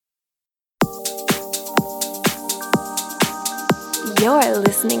You're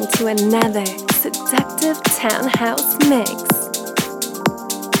listening to another seductive townhouse mix.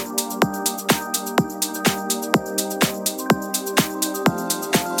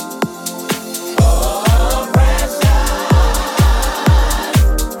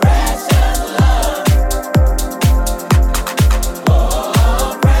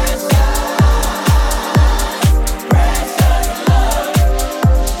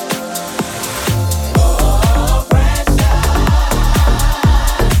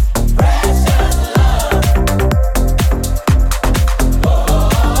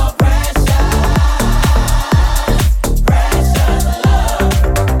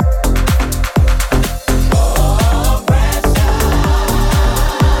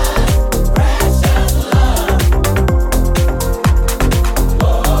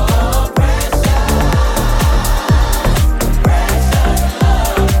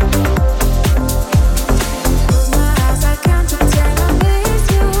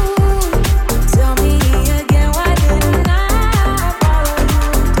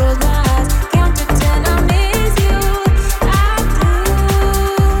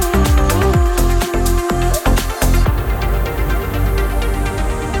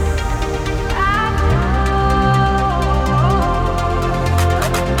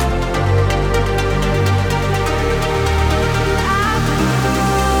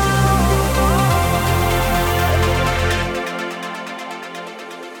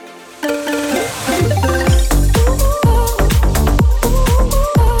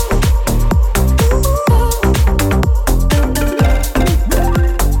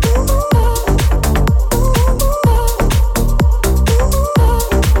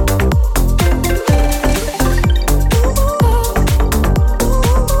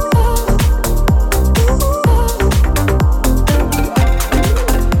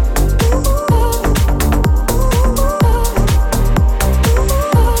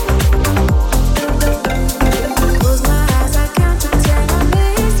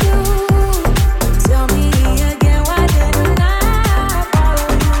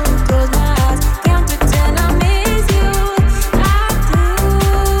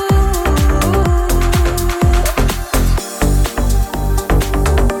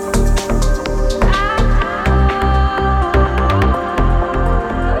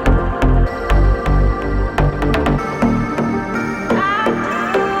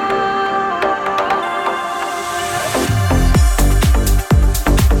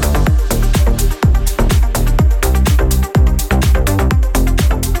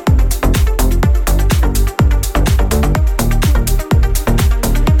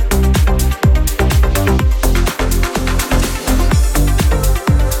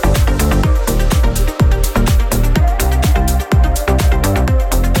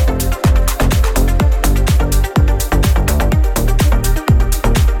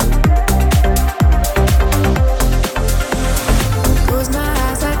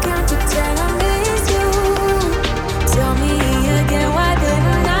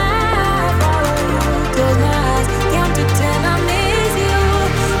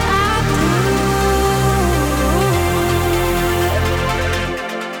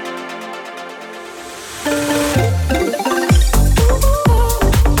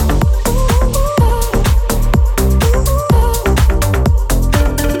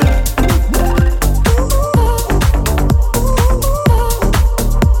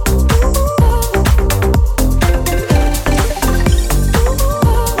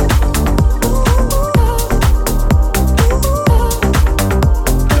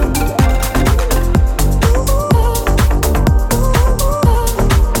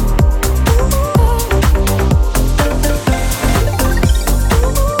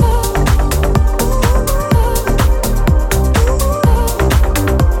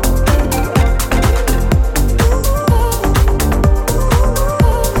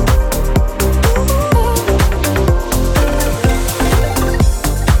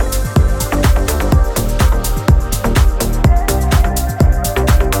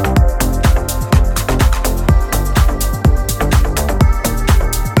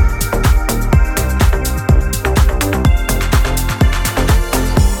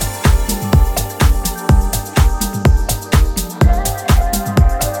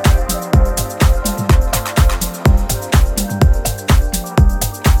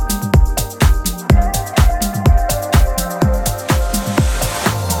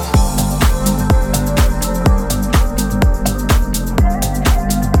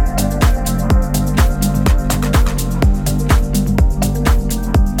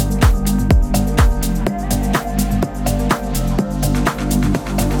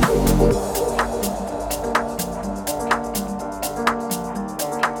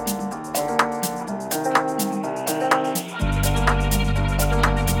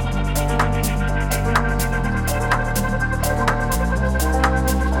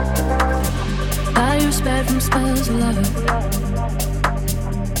 sped from spells of love.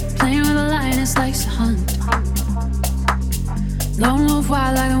 Playing with a lioness likes to hunt. Lone wolf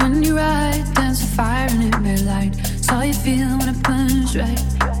wild like a windy ride. Dance with fire and it may light. It's all you feel when it burns right.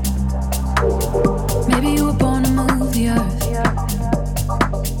 Maybe you were born to move the earth,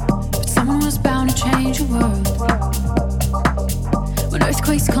 but someone was bound to change your world. When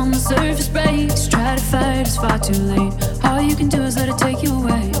earthquakes come, the surface breaks. Try to fight, it's far too late. All you can do is let it take you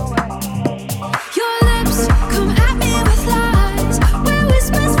away. Your lips come at me with lies, where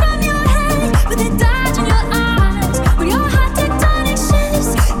whispers from your head, but they dodge in your eyes. When your heart tectonic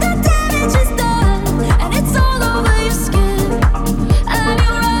shifts, the damage is done, and it's all over your skin. And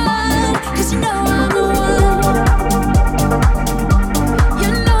you run, 'cause you know I'm the one. You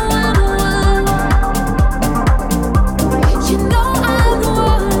know I'm the one. You know I'm the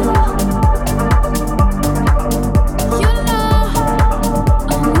one. You know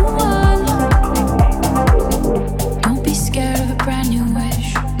I'm the one. Don't be scared of a brand new wish.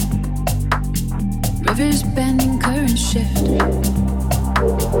 Rivers bending, currents shift.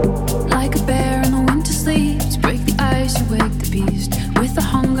 Like a bear in the winter sleeps. Break the ice, you wake the beast. With a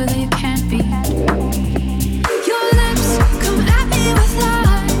hunger that you can't beat. Your lips come at me with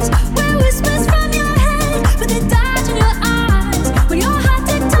lies, where whispers from your head, but they dodge in your eyes. When your heart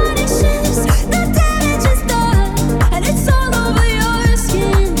tectonic shifts, the damage is done, and it's all over your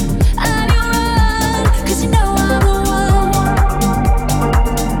skin. And you run, 'cause you know I'm the one.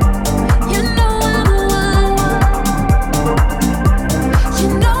 You know I'm the one. You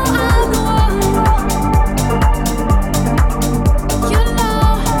know I'm the one. You know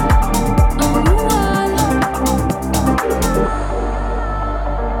I'm the one.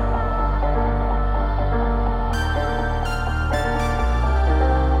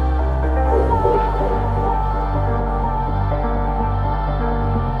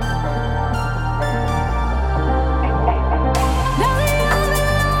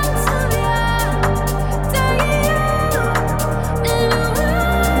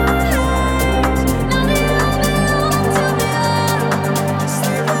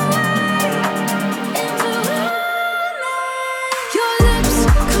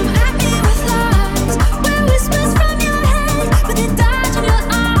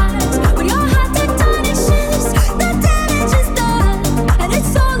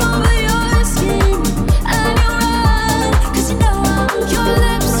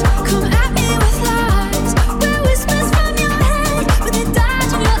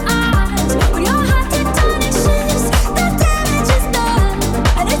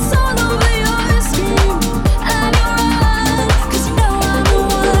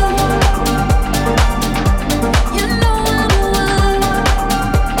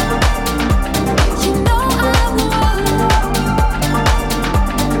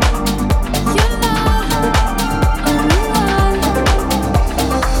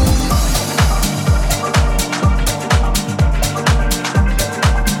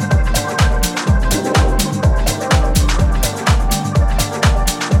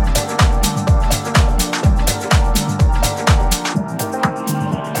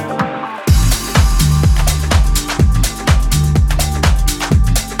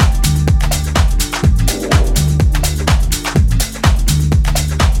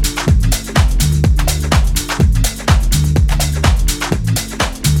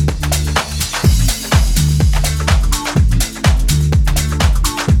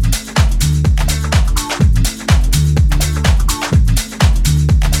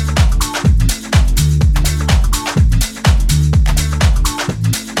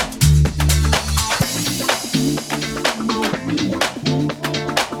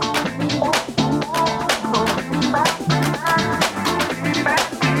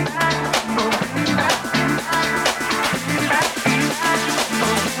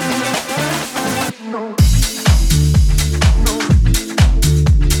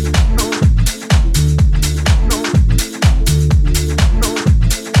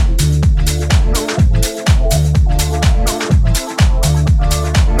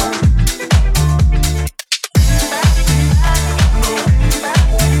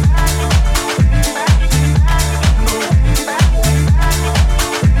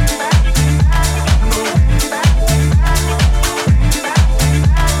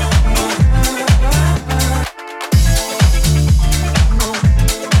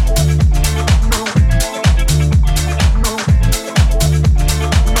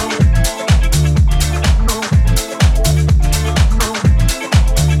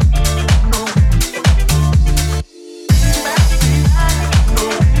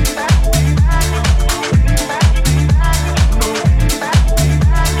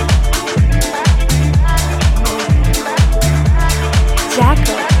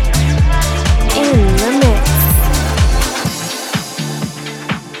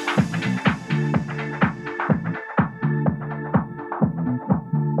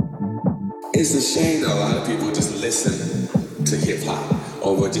 It's a shame that a lot of people just listen to hip hop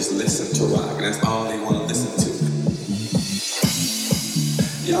or will just listen to rock, and that's all they want to listen to.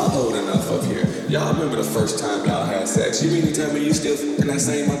 Y'all old enough up here. Y'all remember the first time y'all had sex. You mean to tell me you still fucking that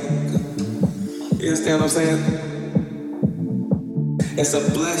same motherfucker? You understand what I'm saying? It's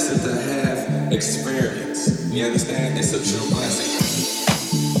a blessing to have experience. You understand? It's a true blessing.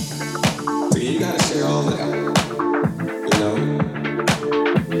 So you gotta share all of that. You know?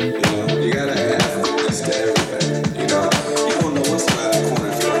 You gotta have this to everything. You know? You don't know what's around the corner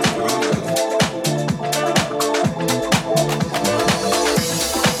if you don't look around it.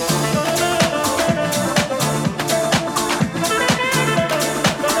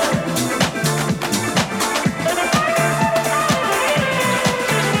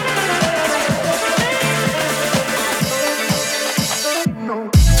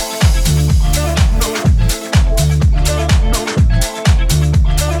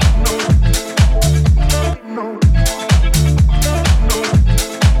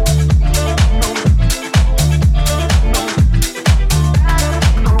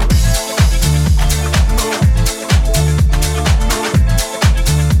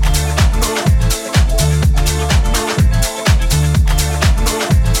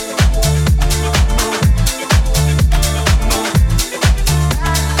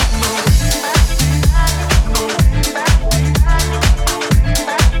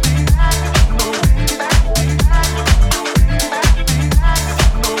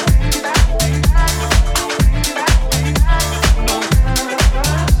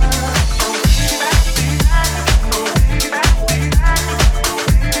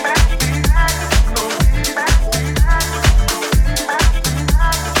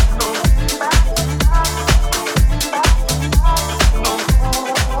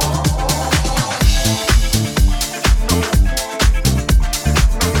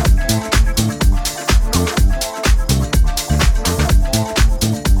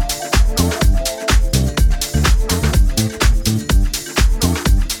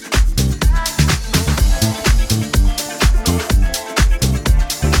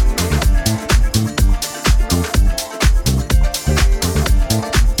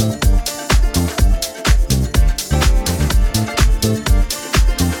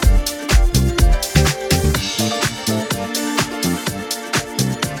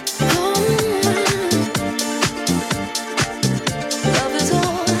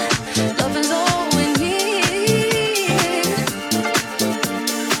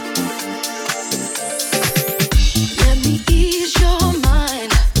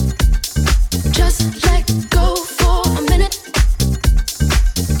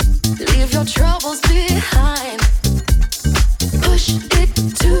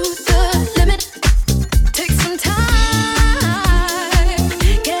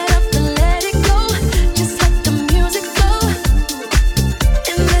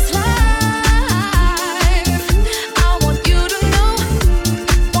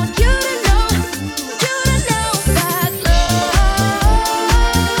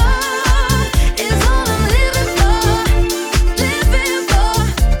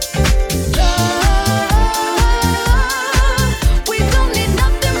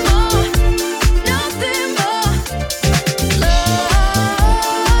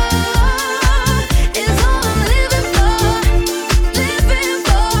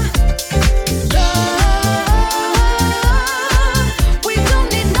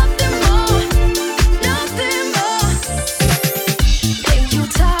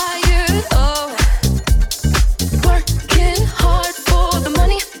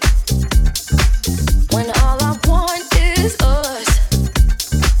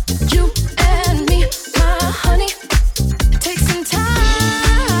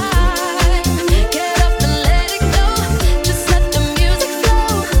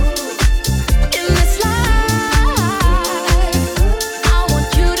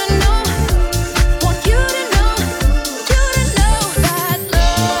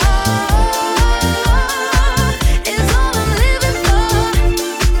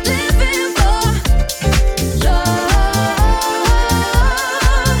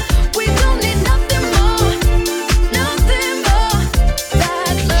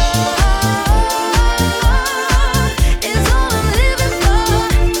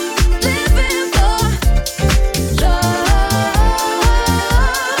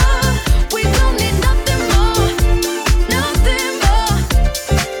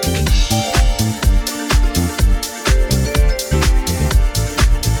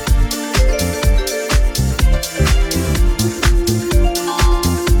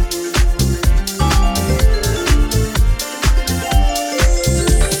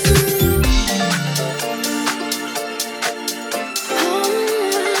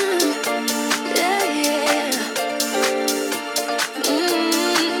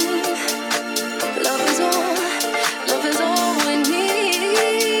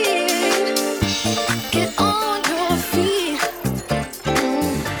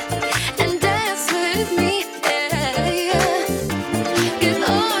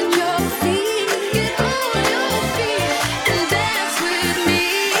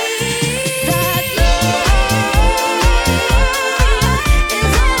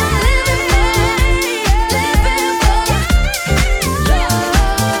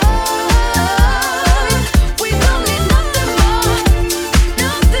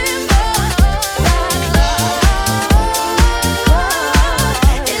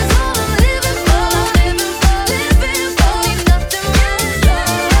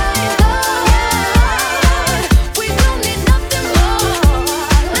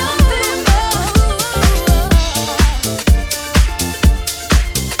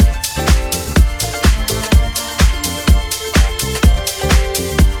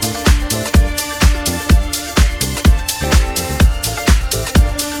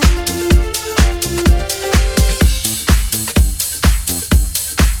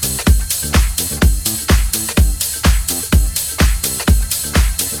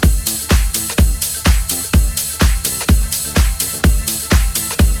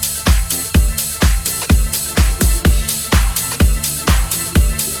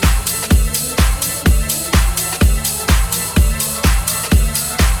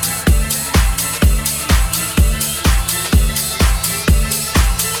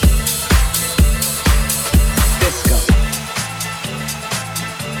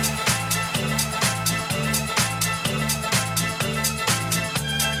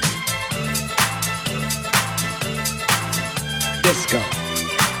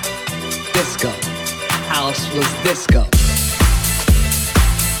 disco. House was disco.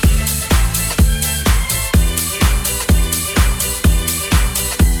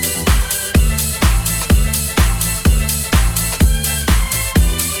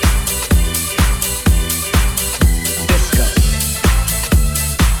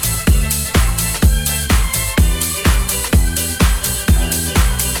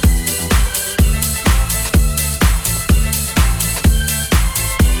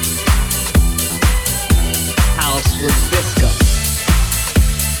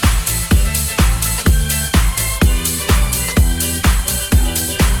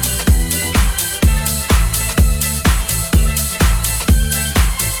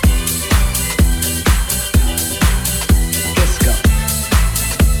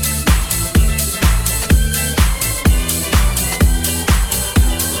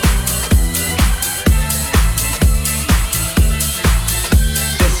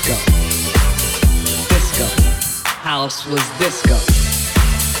 House was disco.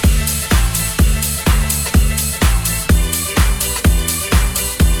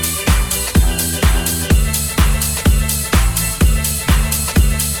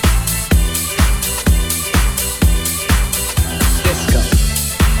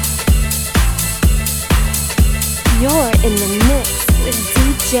 You're in the mix with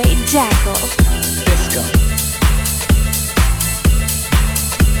DJ Jackal. Disco.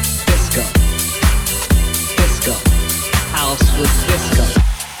 Disco. Disco. House was disco.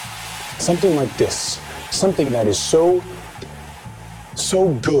 Something like this. Something that is so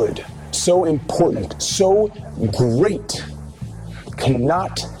good, so important, so great,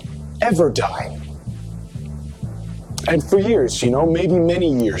 cannot ever die. And for years, maybe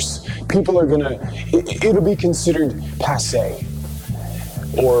many years, people are it'll be considered passé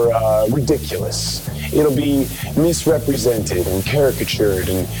or ridiculous. It'll be misrepresented and caricatured,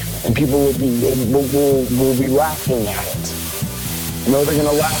 and people will be laughing at it. They're going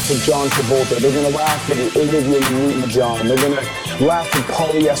to laugh at John Travolta. They're going to laugh at Olivia Newton-John. They're going to laugh at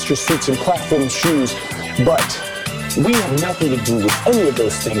polyester suits and platform shoes. But we have nothing to do with any of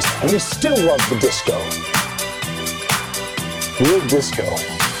those things, and we still love the disco. Real disco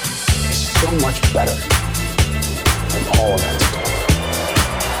is so much better than all of that stuff.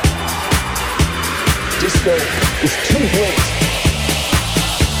 Disco is too great.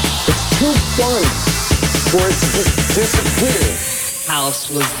 It's too fun for it to just disappear. House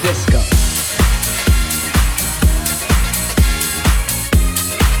was disco.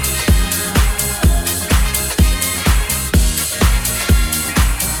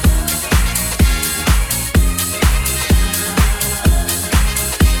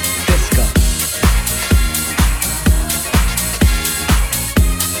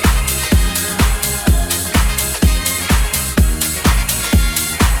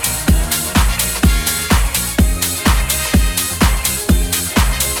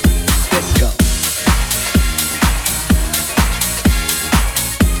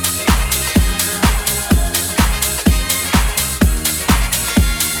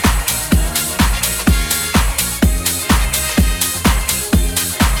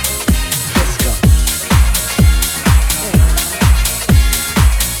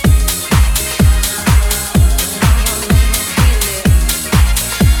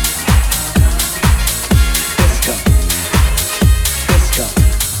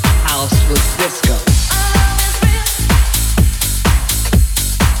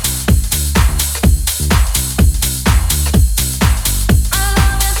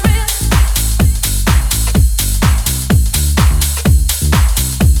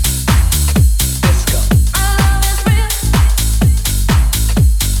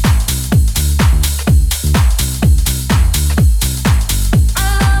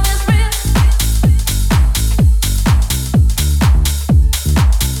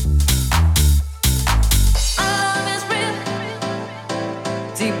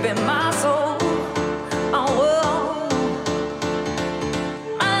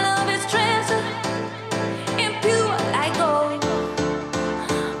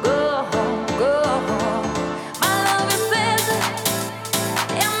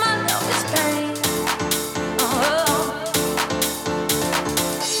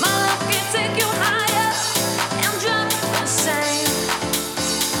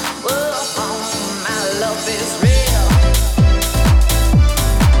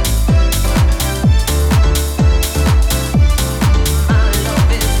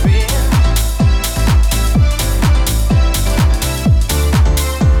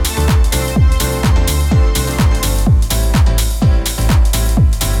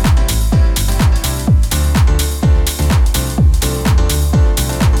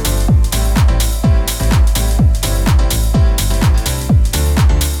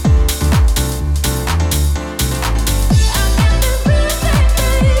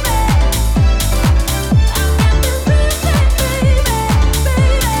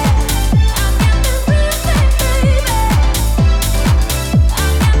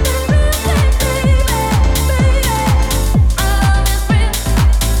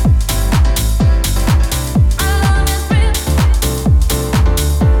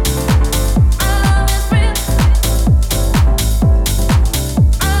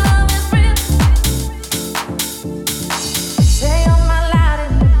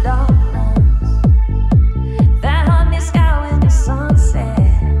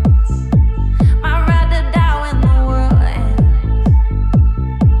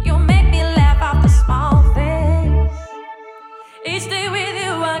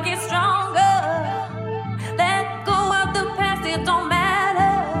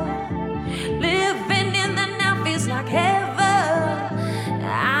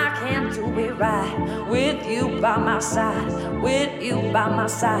 with you by my side, with you by my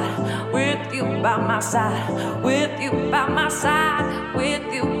side, with you by my side, with you by my side,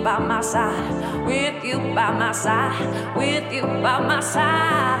 with you by my side, with you by my side, with you by my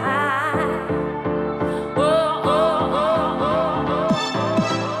side. Oh, oh, oh, oh,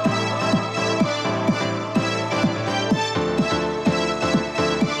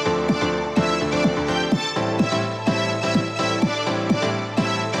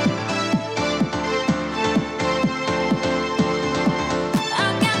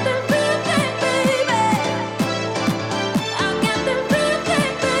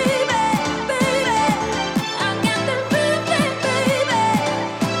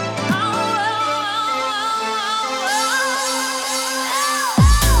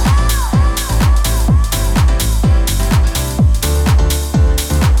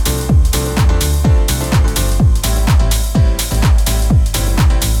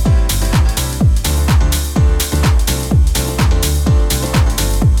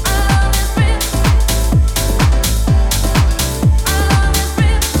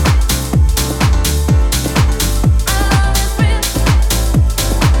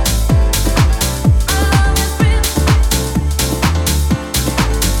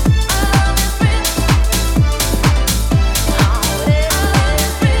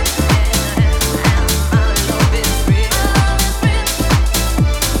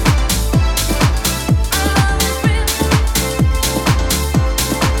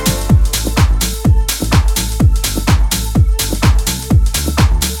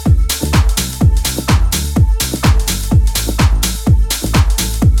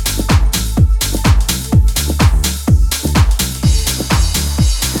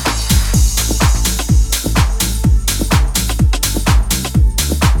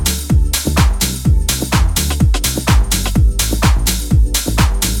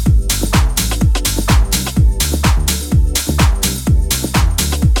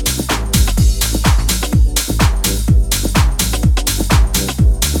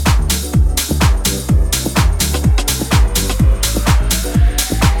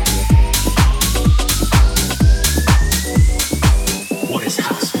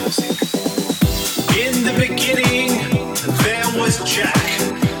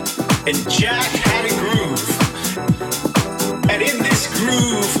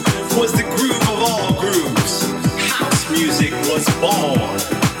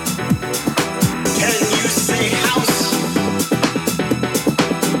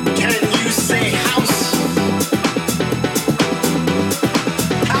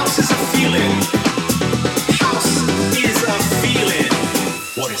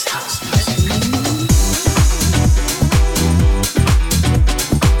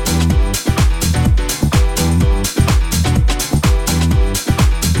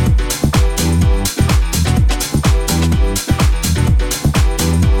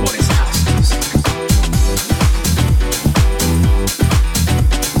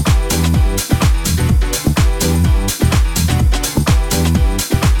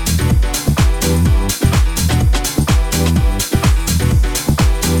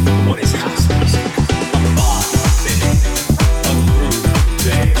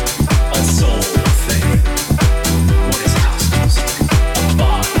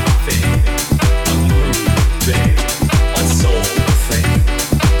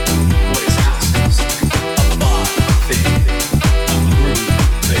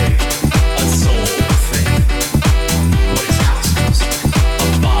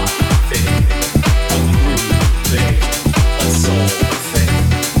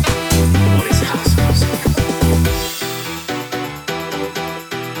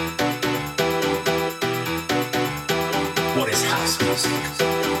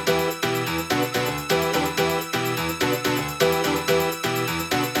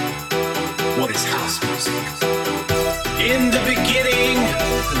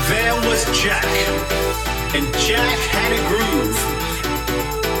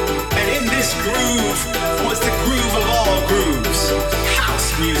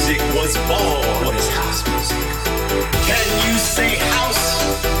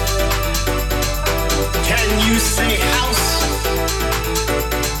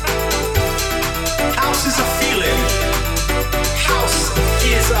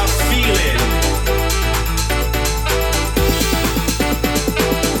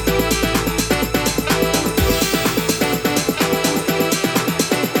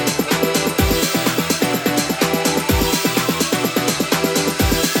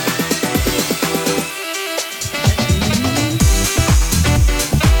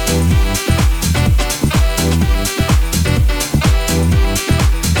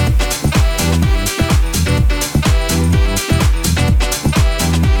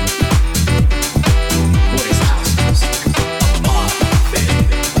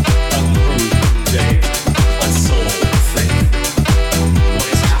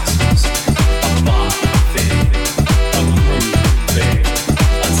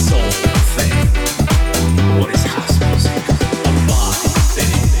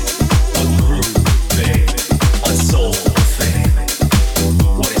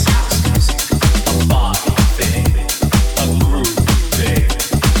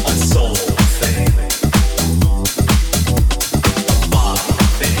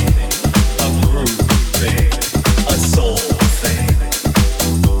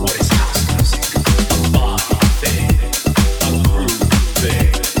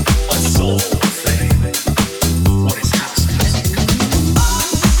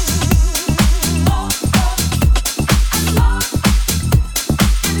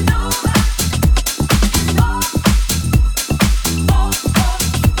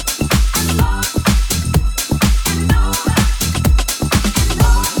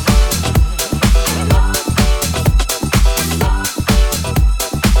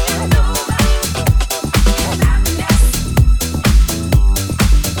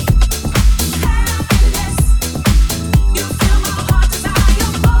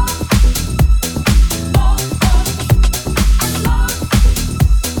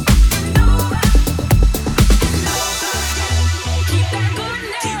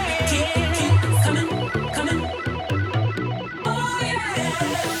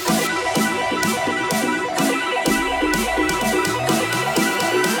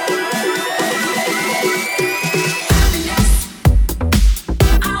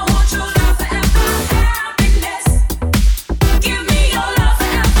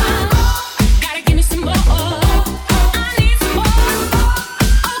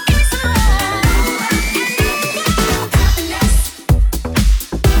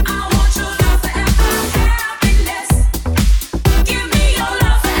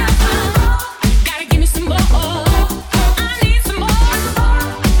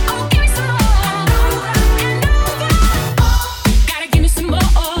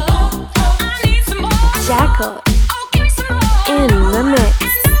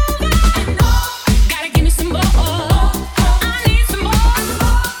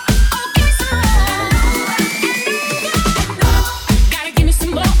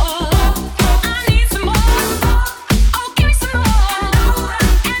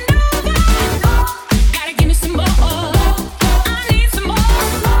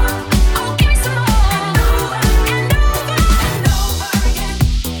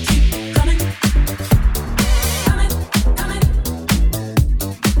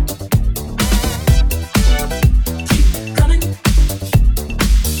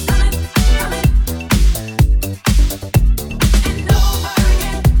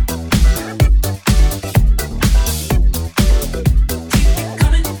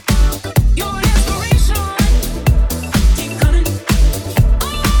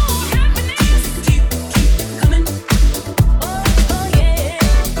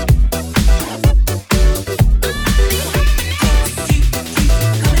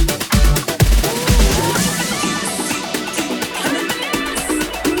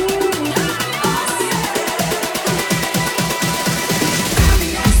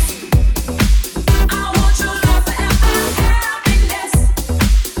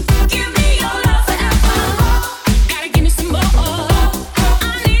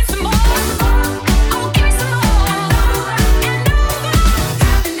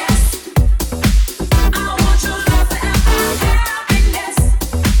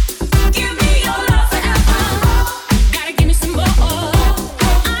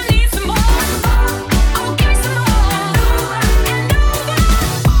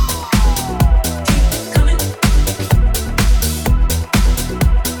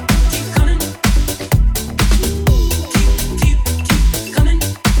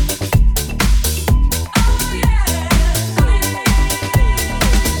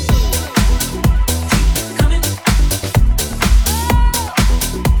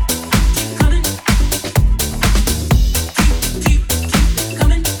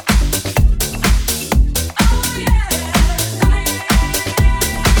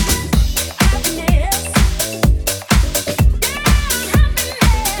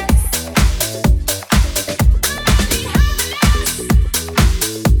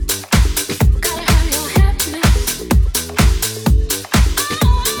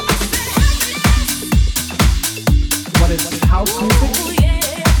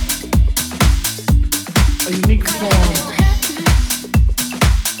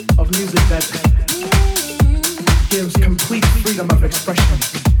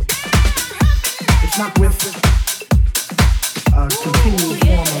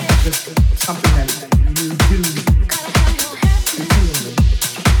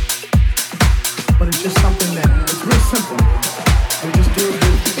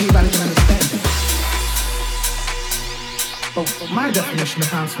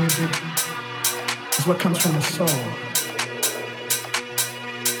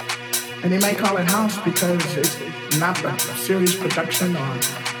 Because it's not a serious production or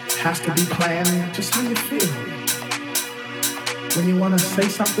has to be planned, just how you feel. When you want to say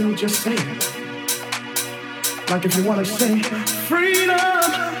something, just say it. Like if you want to say, freedom,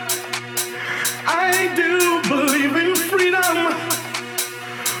 I do believe in freedom.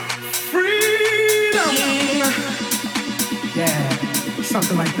 Freedom. Yeah,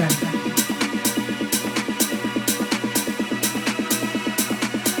 something like that.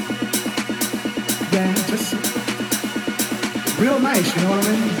 Yeah, just real nice, you know what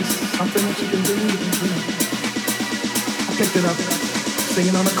I mean? Just something that you can do. You know. I picked it up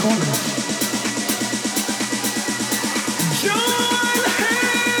singing on the corner. Join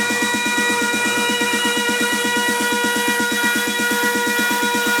hands!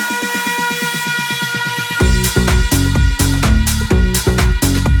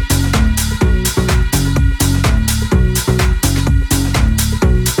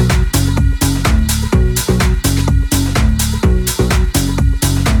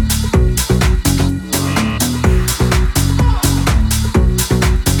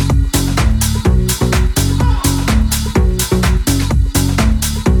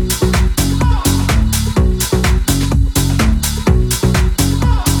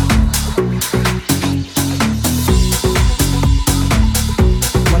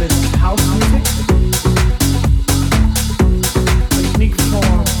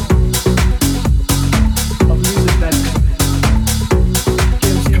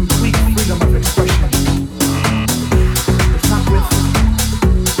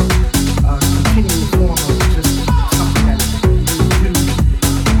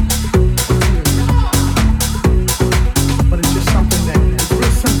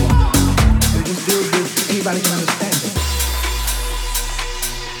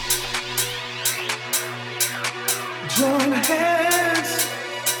 Join hands.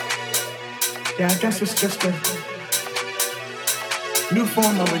 Yeah, I guess it's just a new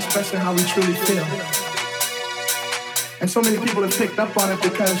form of expressing how we truly feel. And so many people have picked up on it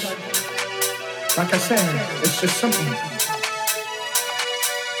because, like I said, it's just simple.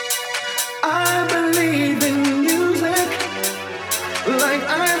 I believe in music like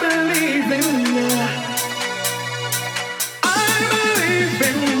I believe in you. I believe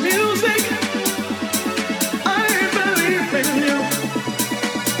in music. I believe in you.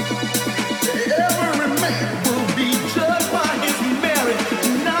 Every man will be judged by his merit,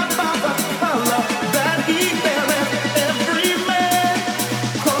 not by the color that he beareth. Every man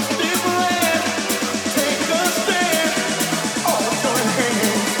cross this land, take a stand, all join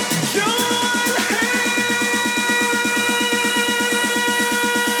hands, join hands.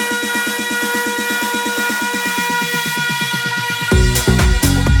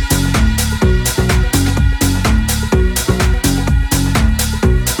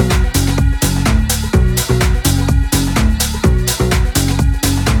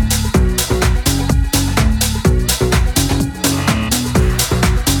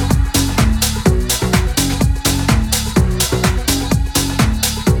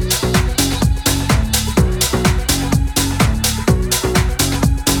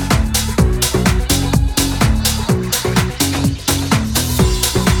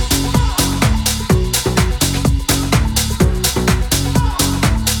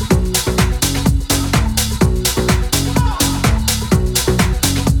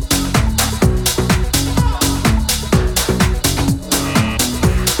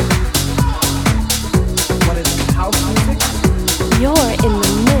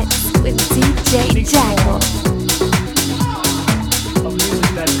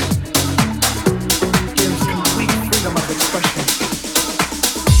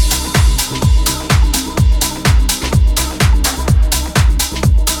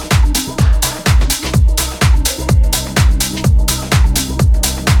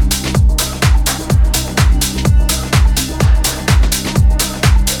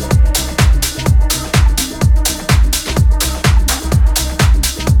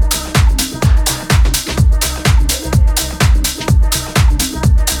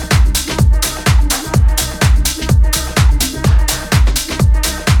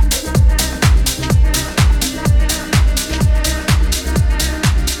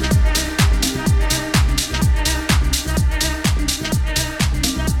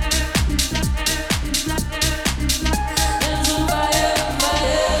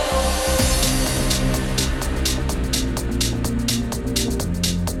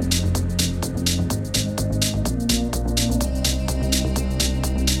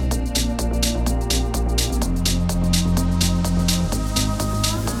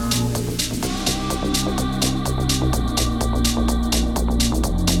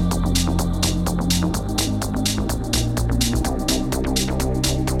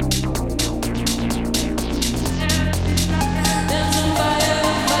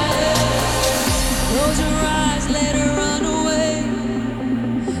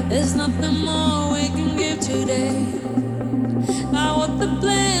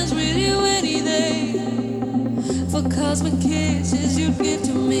 Cosmic kisses you give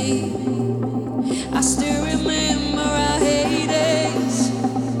to me. I still remember our heydays.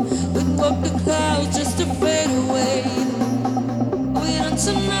 We'd walk the clouds just to fade away. We dance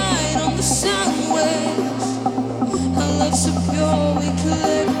tonight on the sound waves. Our love so pure we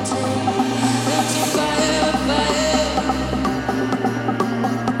could dance on fire, fire.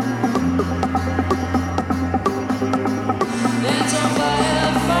 Dance on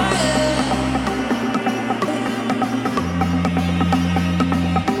fire, fire.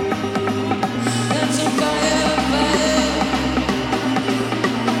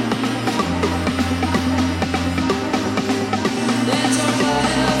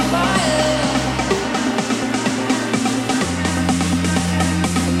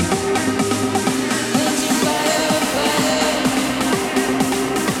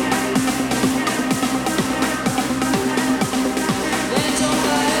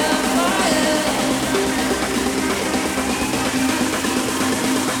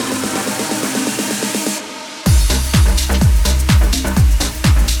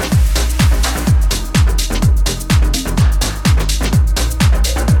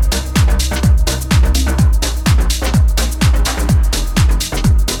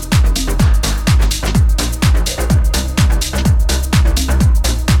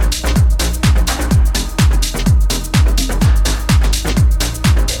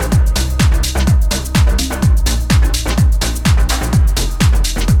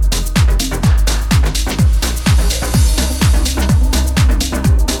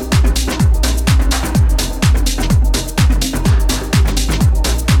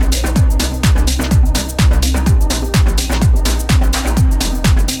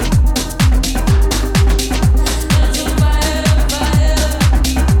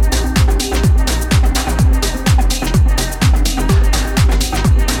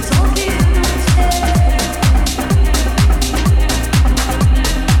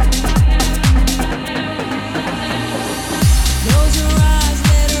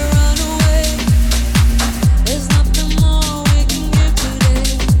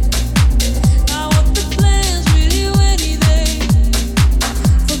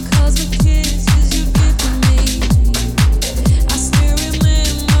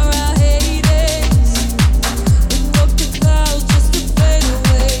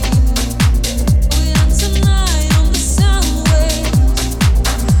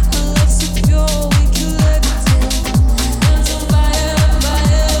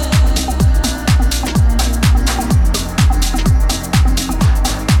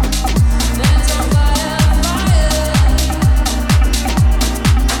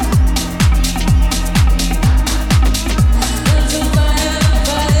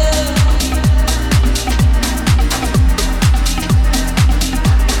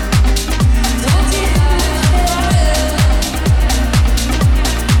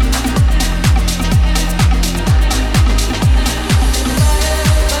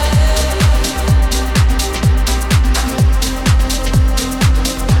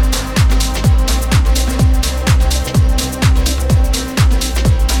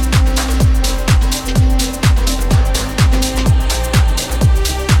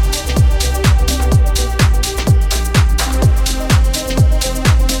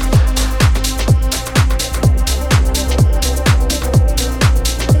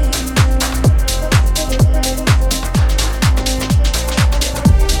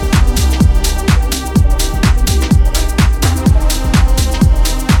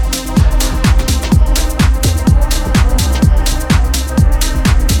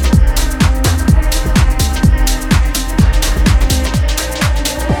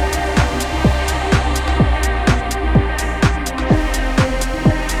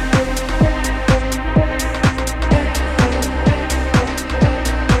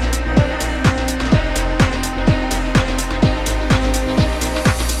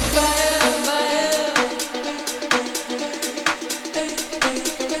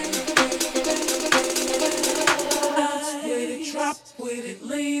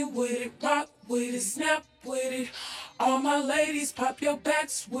 lean with it, rock with it, snap with it. All my ladies, pop your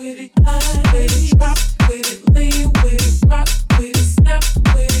backs with it. Line with it, drop with it, lean with it, rock with it, snap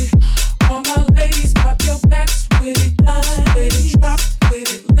with it. All my ladies, pop your backs with it. Line with it, drop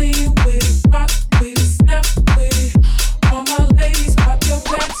with it, lean with it, rock with it, snap with it. All my ladies, pop your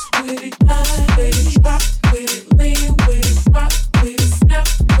backs with it. Line with it, drop with it, lean with it, rock with it, snap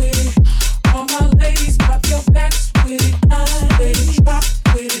with it. All my ladies, pop your backs with it. Line with it, drop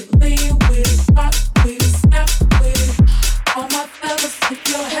with it, lean with it, rock with it, snap with it. All my fellas, tip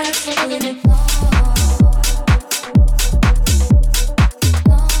your hats with it.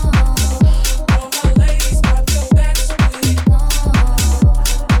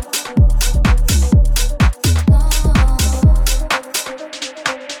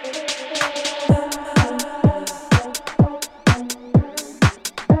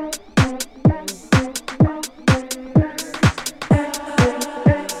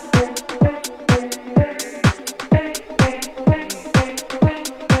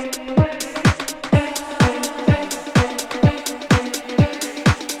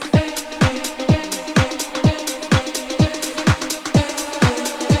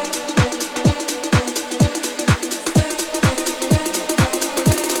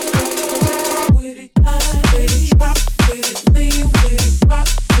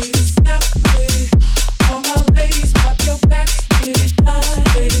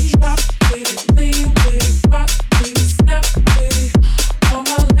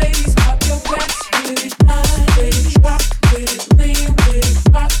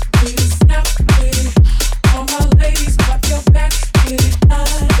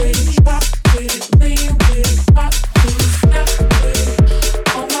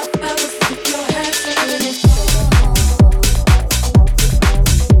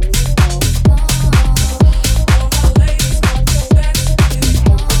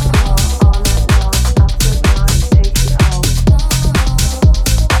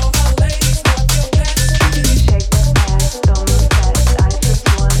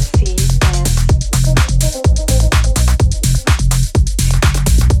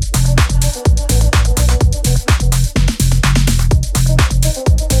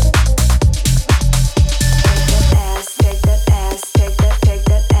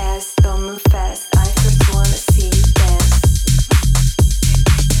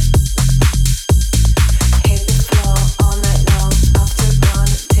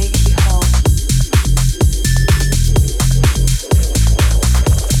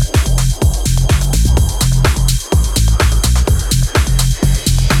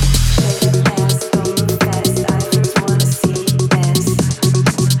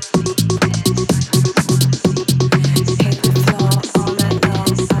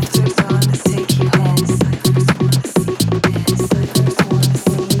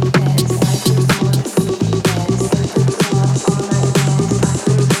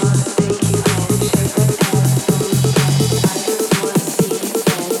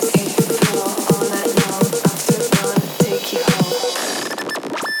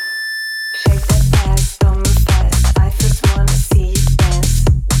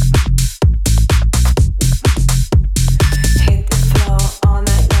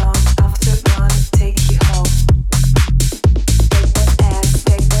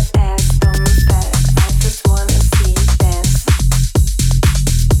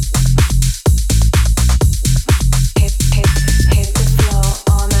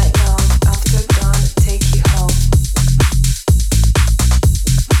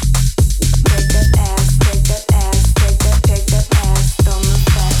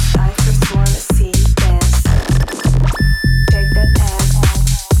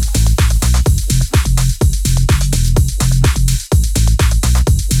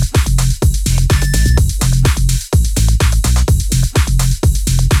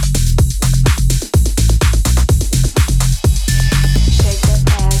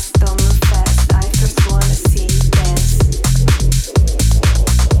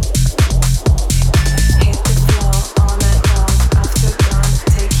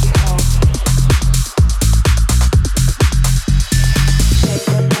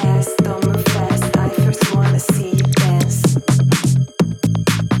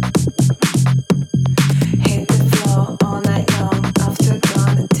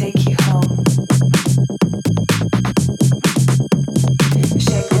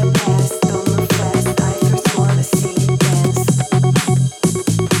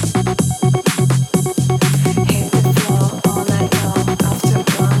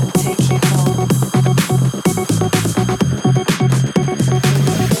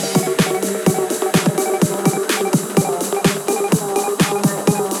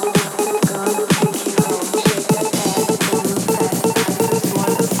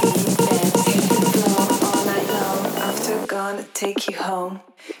 home.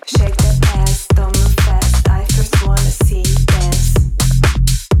 Shake that ass, don't move fast. I first wanna see you dance.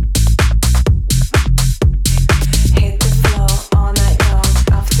 Hit the floor all night long.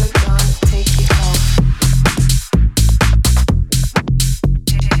 After gonna take you home.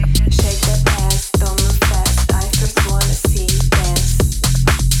 Shake that ass, don't move fast. I first wanna see you dance.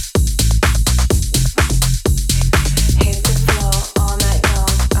 Hit the floor all night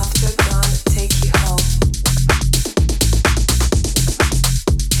long. After gonna take you home.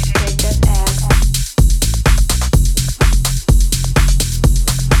 Shake that ass.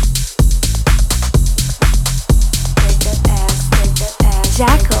 Take that ass, take that ass.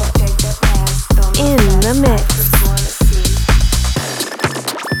 Jackal Take that ass, don't move in fast. the I mix. first wanna see.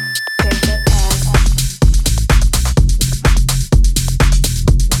 Take that ass. Take that ass.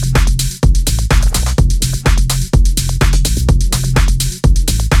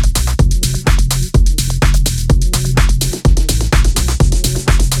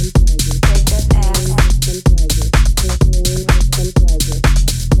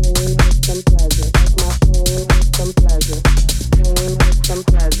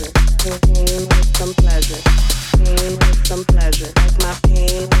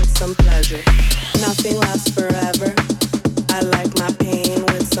 Nothing lasts forever. I like my pain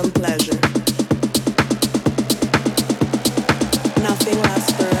with some pleasure. Nothing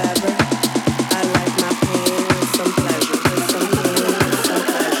lasts forever. I like my pain with some pleasure. With some pain, with some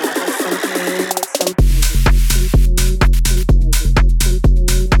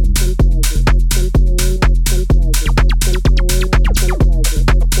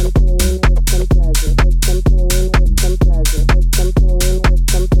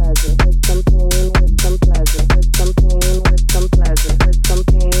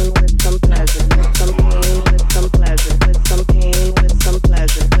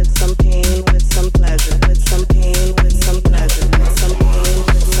pleasure. With some pain, with some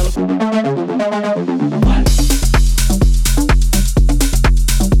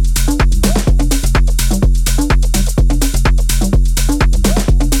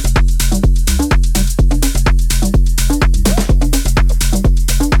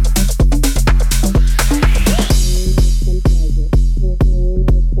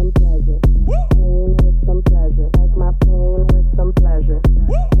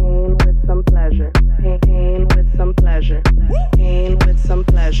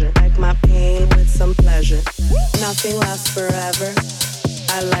Nothing lasts forever.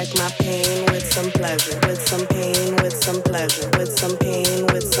 I like my pain with some pleasure. With some pain, with some pleasure. With some pain,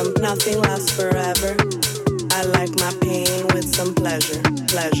 with some. Nothing lasts forever. I like my pain with some pleasure.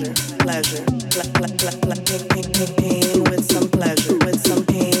 Pleasure, pleasure. Pain with some pleasure. With some pain, with some pleasure. With some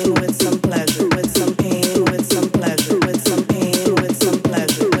pain, with some pleasure. With some pain, with some pleasure. With some pain, with some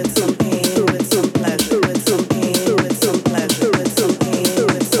pleasure. With some pain, with some pleasure. With some pain, with some pleasure. With some pain, with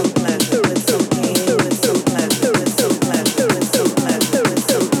some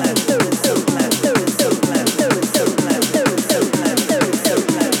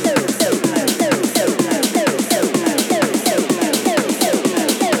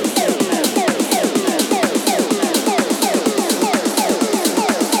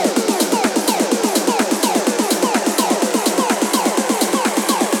With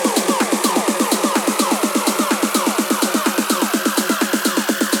some pleasure. With some pleasure. With some pleasure. With some pleasure. With some pleasure. With some pleasure. With some pleasure. With some pleasure. With some pleasure. With some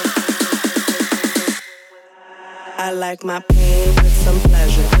I like my pain with some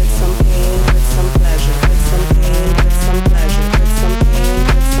pleasure, with some pain, with some pleasure, with some pain, with some pleasure, with some pain,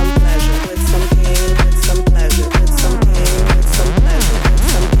 with some pleasure, with some pain, with some pleasure, with some pain, with some pleasure,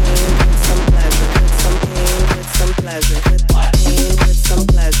 with some pain, with some pleasure, with some pain, with some pleasure, with pain, with some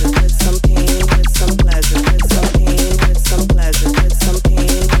pleasure, with some pain, with some pleasure, with some pain, with some pleasure, with some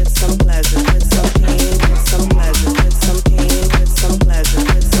pain, with some pleasure, with some pain, with some pleasure, with some pain, with some pleasure,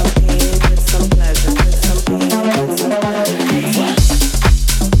 with some pain, with some pleasure, with some pain, with some pleasure.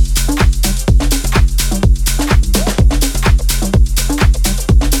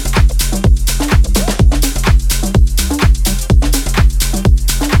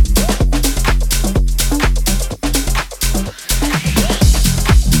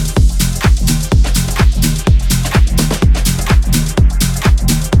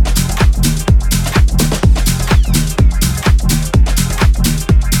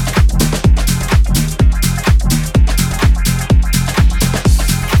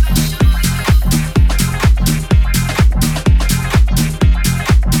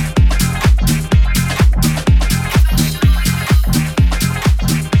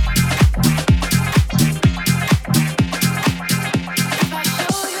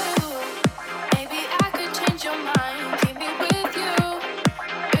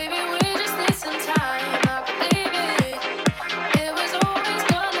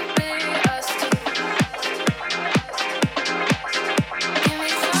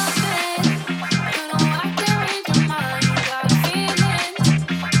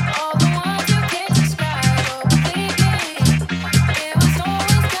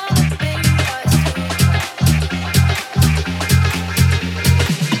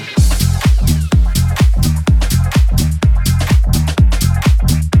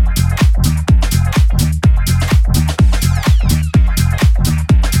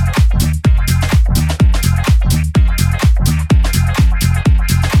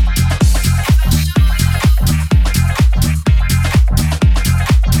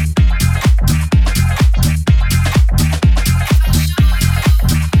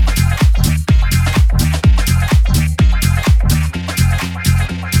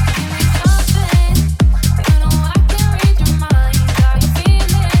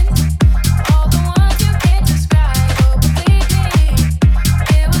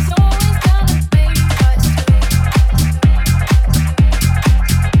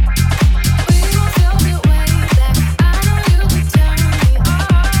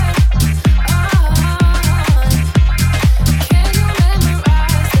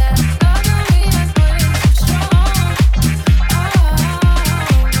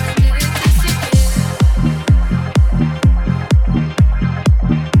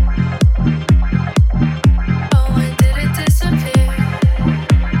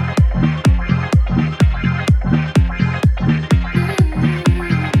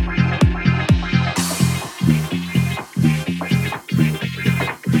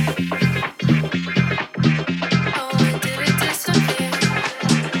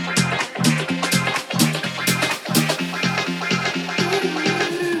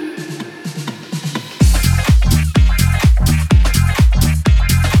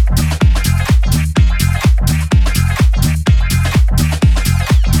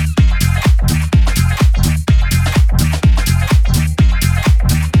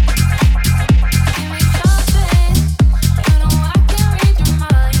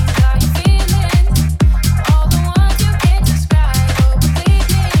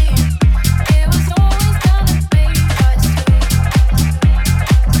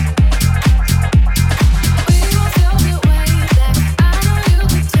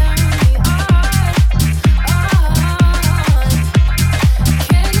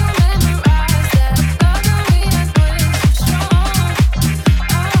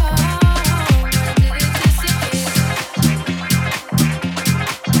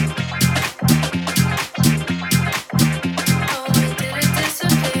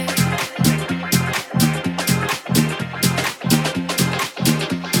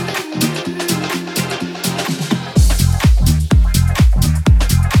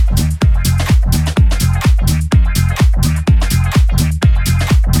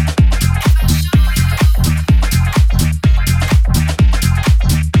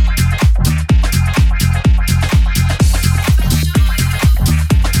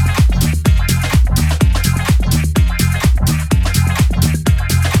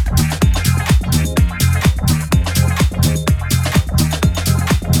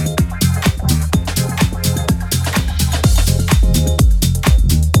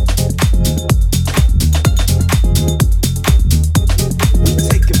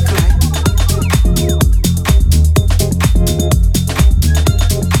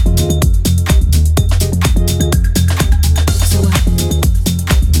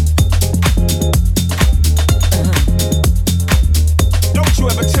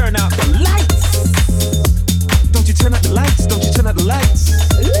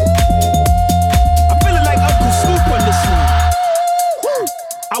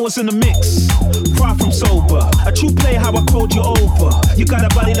 was in the mix, far from sober. A true player, how I called you over. You got a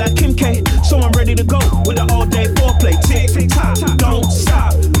body like Kim K, so I'm ready to go with an all-day foreplay. Tick, tick, tock, don't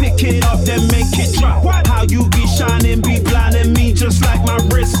stop. Pick it up, then make it drop. How you be shining, be blinding me just like my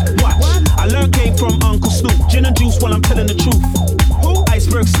wrist. Watch, I learned game from Uncle Snoop. Gin and juice while I'm telling the truth.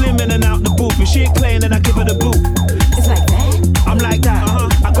 Iceberg slim in and out the booth. If she ain't playing, then I give her the boot. It's like that? I'm like that.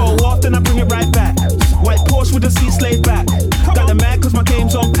 I go off, then I bring it right back. White Porsche with the seats laid back. Got the mag cause my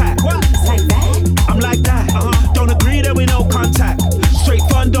game's on pack. It's like that? I'm like that. Don't agree that we no contact. Straight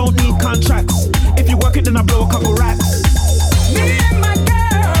fun, don't need contracts. If you work it, then I blow a couple racks. Me and my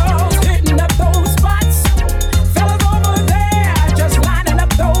girls hitting up those spots. Fellas over there just lining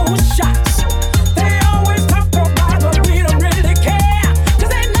up those shots. They always talk about but we don't really care.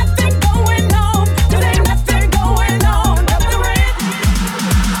 Cause ain't nothing going on. Cause ain't nothing going on. But the rent.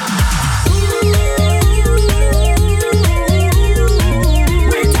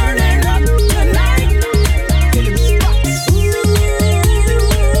 We turning up tonight. Hitting spots.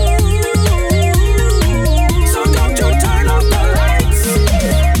 So don't you turn off the lights.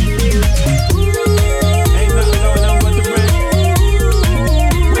 Ain't nothing going on but the rent.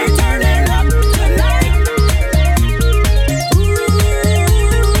 We turning up tonight.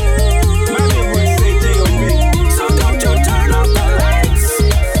 My name would say J.O.B. So don't you turn off the lights.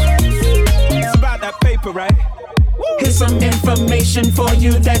 It's about that paper, right? Here's some information for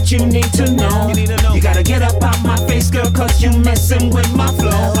you that you need to know. You need to know. You gotta get up out my face, girl, cause you messing with my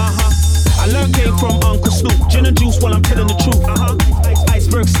flow. I learned game from Uncle Snoop. Gin and juice while I'm telling the truth.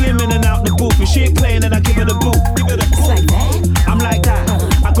 Iceberg slim in and out the booth. If she ain't playing, then